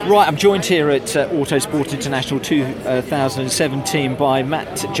Right, I'm joined here at Autosport International 2017 by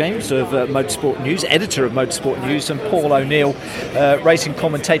Matt James of Motorsport News, editor of Motorsport News, and Paul O'Neill, racing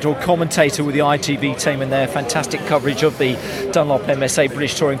commentator with the ITV team and their fantastic coverage of the Dunlop MSA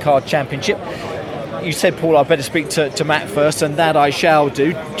British Touring Car Championship. You said, Paul, I better speak to Matt first, and that I shall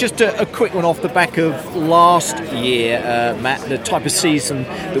do. Just a quick one off the back of last year, Matt, the type of season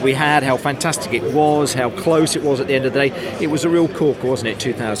that we had, how fantastic it was, how close it was at the end of the day. It was a real corker, wasn't it,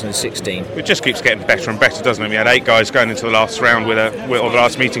 2016? It just keeps getting better and better, doesn't it? We had 8 guys going into the last round or the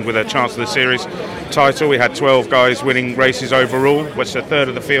last meeting with a chance of the series title. We had 12 guys winning races overall, which is a third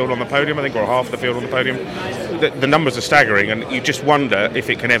of the field on the podium, I think, or half the field on the podium. The numbers are staggering, and you just wonder if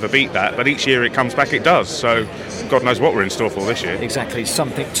it can ever beat that. But each year it comes back, it does. So God knows what we're in store for this year. Exactly,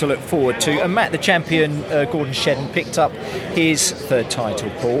 something to look forward to. And Matt, the champion, Gordon Shedden, picked up his third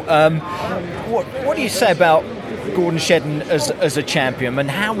title, Paul. What do you say about Gordon Shedden as a champion, and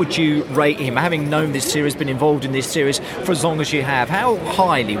how would you rate him, having known this series, been involved in this series for as long as you have? How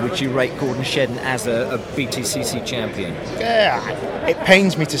highly would you rate Gordon Shedden as a BTCC champion? Yeah, it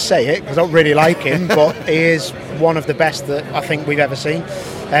pains me to say it because I don't really like him, but he is one of the best that I think we've ever seen.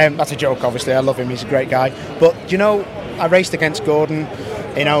 That's a joke, obviously. I love him, he's a great guy. But, you know, I raced against Gordon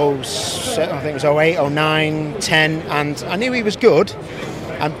in I think it was 08, 09, 10, and I knew he was good.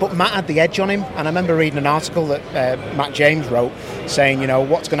 But Matt had the edge on him, and I remember reading an article that Matt James wrote saying, you know,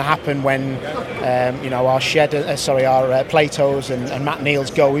 what's going to happen when, our Platos and Matt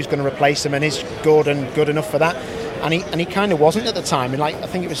Neals go, who's going to replace them, and is Gordon good enough for that? And he kind of wasn't at the time, and I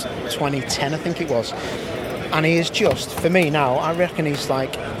think it was 2010, I think it was. And he is just, for me now, I reckon he's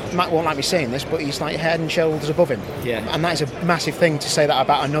like, Matt won't like me saying this, but he's like head and shoulders above him. Yeah. And that is a massive thing to say that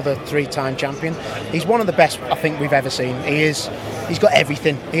about another 3-time champion. He's one of the best I think we've ever seen. He's got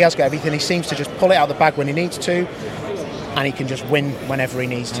everything. He has got everything. He seems to just pull it out of the bag when he needs to, and he can just win whenever he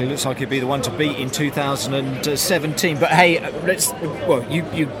needs to. It looks like he'd be the one to beat in 2017. But hey,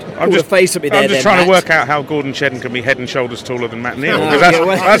 you pulled a face at me there. I'm just trying to work out how Gordon Shedden can be head and shoulders taller than Matt Neal.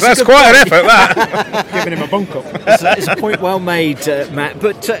 That's That's quite an effort, that. Giving him a bunk up. It's a point well made, Matt.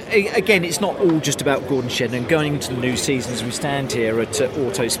 But again, it's not all just about Gordon Shedden. And going into the new season as we stand here at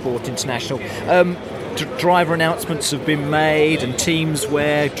Autosport International, driver announcements have been made, and teams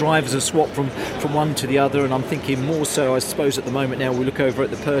where drivers are swapped from one to the other. And I'm thinking more so, I suppose, at the moment now we look over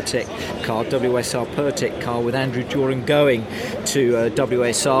at the Pertec car, WSR Pertec car, with Andrew Joran going to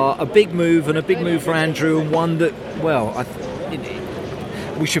WSR. A big move for Andrew, and one that,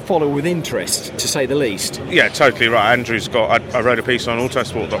 we should follow with interest, to say the least. Yeah, totally right. Andrew's got. I wrote a piece on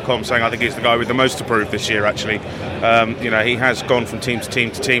Autosport.com saying I think he's the guy with the most to prove this year. Actually, he has gone from team to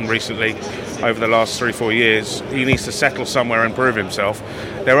team recently over the last 3-4 years. He needs to settle somewhere and prove himself.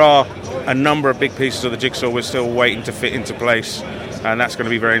 There are a number of big pieces of the jigsaw we're still waiting to fit into place, and that's going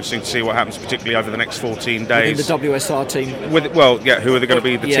to be very interesting to see what happens, particularly over the next 14 days. Within the WSR team? Who are they going to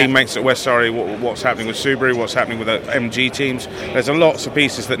be? The teammates at West Surrey, what's happening with Subaru, what's happening with the MG teams. There's lots of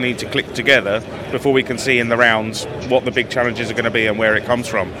pieces that need to click together before we can see in the rounds what the big challenges are going to be and where it comes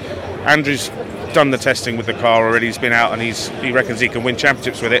from. Andrew's done the testing with the car already. He's been out and he reckons he can win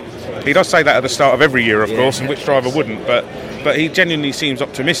championships with it. He does say that at the start of every year, of course, and which driver wouldn't, but he genuinely seems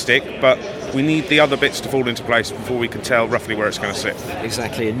optimistic. But we need the other bits to fall into place before we can tell roughly where it's going to sit.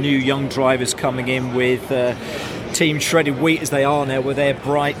 Exactly, and new young drivers coming in with team shredded wheat as they are now, with their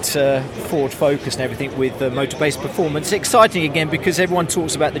bright forward focus and everything, with motor-based performance. Exciting again, because everyone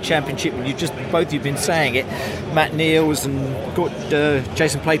talks about the championship, and both of you have been saying it. Matt Neals and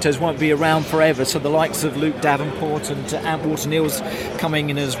Jason Platos won't be around forever, so the likes of Luke Davenport and Ant Water-Neals coming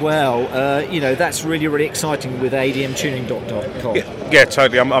in as well. That's really, really exciting with admtuning.com. Yeah,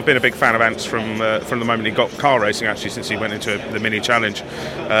 totally. I've been a big fan of Ant's from the moment he got car racing, actually, since he went into the mini challenge.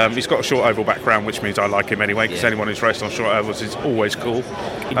 He's got a short oval background, which means I like him anyway, because anyone who's raced on short ovals is always cool.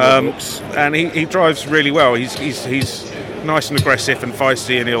 And he drives really well. He's nice and aggressive and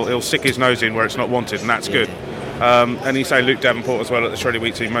feisty, and he'll stick his nose in where it's not wanted, and that's good. And you say Luke Davenport as well at the Shredded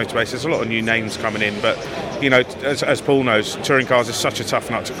Wheat Team Motorbase. There's a lot of new names coming in, but as Paul knows, touring cars is such a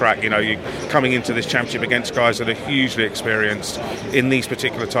tough nut to crack. You're coming into this championship against guys that are hugely experienced in these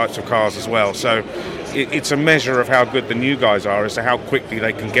particular types of cars as well. So it's a measure of how good the new guys are as to how quickly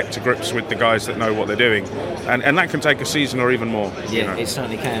they can get to grips with the guys that know what they're doing, and that can take a season or even more. Yeah, it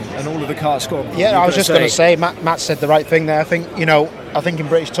certainly can. And all of the cars score. Yeah, I was just going to say, Matt said the right thing there. I think in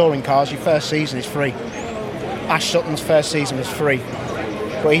British touring cars, your first season is free. Ash Sutton's first season was free,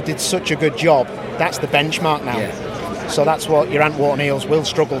 but he did such a good job. That's the benchmark now. Yeah. So that's what your Ant Water-Neals will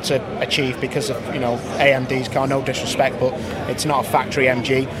struggle to achieve because of AMD's car. No disrespect, but it's not a factory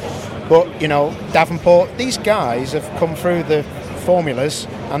MG. But Davenport, these guys have come through the formulas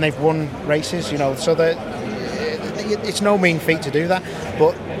and they've won races, so it's no mean feat to do that,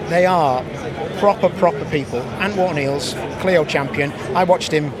 but they are proper people. Antwater Neal's Clio champion. I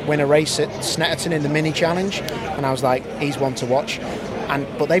watched him win a race at Snetterton in the mini challenge, and I was like, he's one to watch.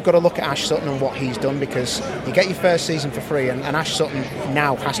 But they've got to look at Ash Sutton and what he's done, because you get your first season for free, and Ash Sutton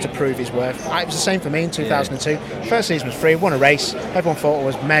now has to prove his worth. It was the same for me in 2002. First season was free, won a race, everyone thought it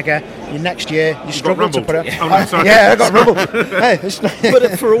was mega. Next year, you struggled to put it. I got rumbled.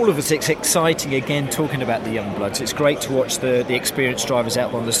 But for all of us, it's exciting again talking about the young bloods. It's great to watch the experienced drivers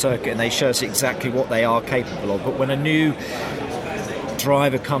out on the circuit, and they show us exactly what they are capable of. But when a new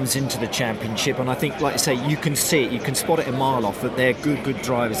driver comes into the championship, and I think, like I say, you can see it, you can spot it a mile off that they're good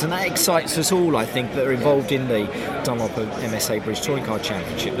drivers, and that excites us all, I think, that are involved in the Dunlop MSA British Touring Car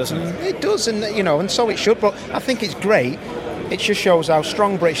Championship, doesn't it? It does, and so it should, but I think it's great. It just shows how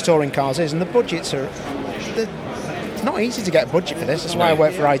strong British Touring Cars is, and the budgets are... It's not easy to get a budget for this, that's why I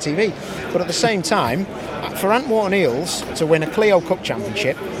work for ITV, but at the same time, for Antwater Neal's to win a Clio Cup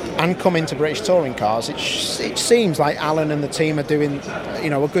Championship and come into British Touring Cars, it seems like Alan and the team are doing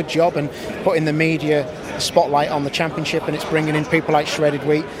a good job and putting the media spotlight on the championship, and it's bringing in people like Shredded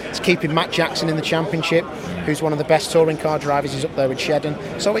Wheat. It's keeping Matt Jackson in the championship, who's one of the best touring car drivers. He's up there with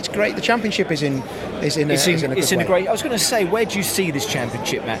Shedden, so it's great. The championship is in a great. I was going to say, where do you see this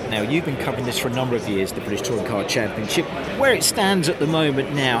championship, Matt? Now, you've been covering this for a number of years, the British Touring Car Championship. Where it stands at the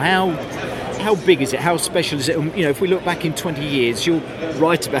moment now, how big is it? How special is it? If we look back in 20 years, you'll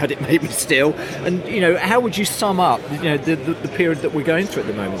write about it maybe still. And how would you sum up the period that we're going through at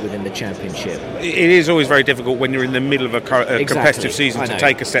the moment within the championship? It is always very difficult when you're in the middle of a competitive season to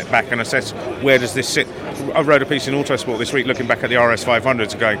take a step back and assess where does this sit. I wrote a piece in Autosport this week looking back at the RS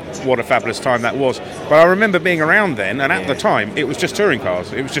 500s and going, what a fabulous time that was. But I remember being around then, and at the time, it was just touring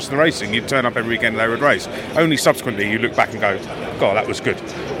cars. It was just the racing. You'd turn up every weekend and they would race. Only subsequently you look back and go, God, that was good.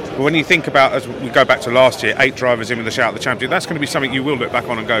 But when you think about, as we go back to last year, 8 drivers in with a shout at the championship, that's going to be something you will look back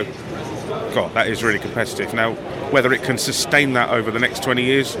on and go, God, that is really competitive. Now, whether it can sustain that over the next 20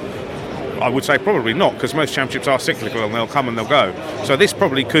 years, I would say probably not, because most championships are cyclical and they'll come and they'll go. So this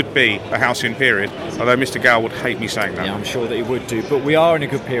probably could be a halcyon period, although Mr. Gow would hate me saying that. Yeah, I'm sure that he would do. But we are in a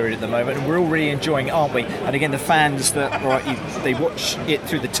good period at the moment, and we're all really enjoying it, aren't we? And again, the fans that they watch it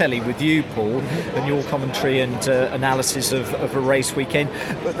through the telly with you, Paul, and your commentary and analysis of a race weekend.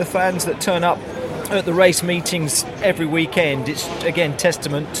 But the fans that turn up at the race meetings every weekend, it's again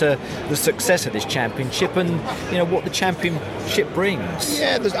testament to the success of this championship and what the championship brings.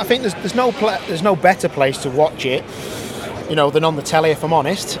 Yeah, I think there's no better place to watch it, than on the telly, if I'm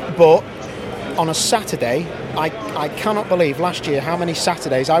honest. But on a Saturday, I cannot believe last year how many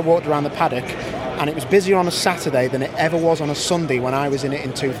Saturdays I walked around the paddock, and it was busier on a Saturday than it ever was on a Sunday when I was in it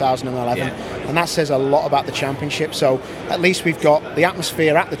in 2011. Yeah. And that says a lot about the championship. So at least we've got the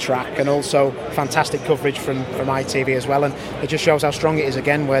atmosphere at the track and also fantastic coverage from ITV as well. And it just shows how strong it is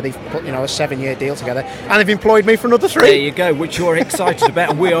again, where they've put a 7-year deal together. And they've employed me for another 3. There you go, which you're excited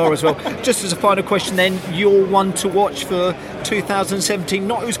about, and we are as well. Just as a final question then, you're one to watch for 2017,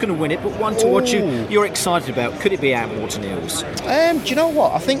 not who's going to win it, but one to watch you're excited about. Could it be Antwater Neal's? Do you know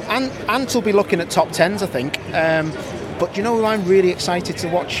what? I think Ant will be looking at top 10s, I think. But do you know who I'm really excited to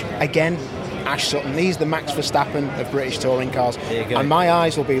watch again? Ash Sutton. He's the Max Verstappen of British touring cars. There you go. And my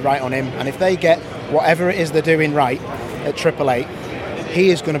eyes will be right on him. And if they get whatever it is they're doing right at 888,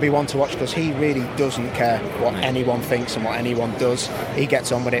 he is going to be one to watch, because he really doesn't care what anyone thinks and what anyone does. He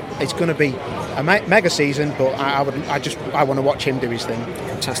gets on with it. It's going to be a mega season, but I want to watch him do his thing.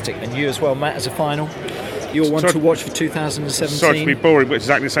 Fantastic. And you as well, Matt, as a final? You're one to watch for 2017. Sorry to be boring, but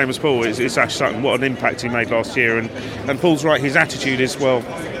exactly the same as Paul. It's Ash Sutton. What an impact he made last year. And Paul's right, his attitude is, well,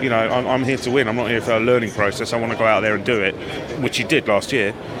 I'm here to win. I'm not here for a learning process. I want to go out there and do it, which he did last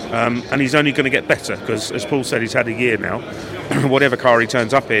year. And he's only going to get better, because, as Paul said, he's had a year now. Whatever car he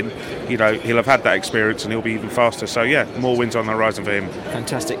turns up in, he'll have had that experience and he'll be even faster. So, yeah, more wins on the horizon for him.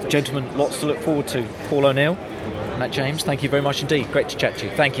 Fantastic. Gentlemen, lots to look forward to. Paul O'Neill, Matt James, thank you very much indeed. Great to chat to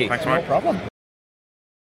you. Thank you. Thanks, No mate. problem.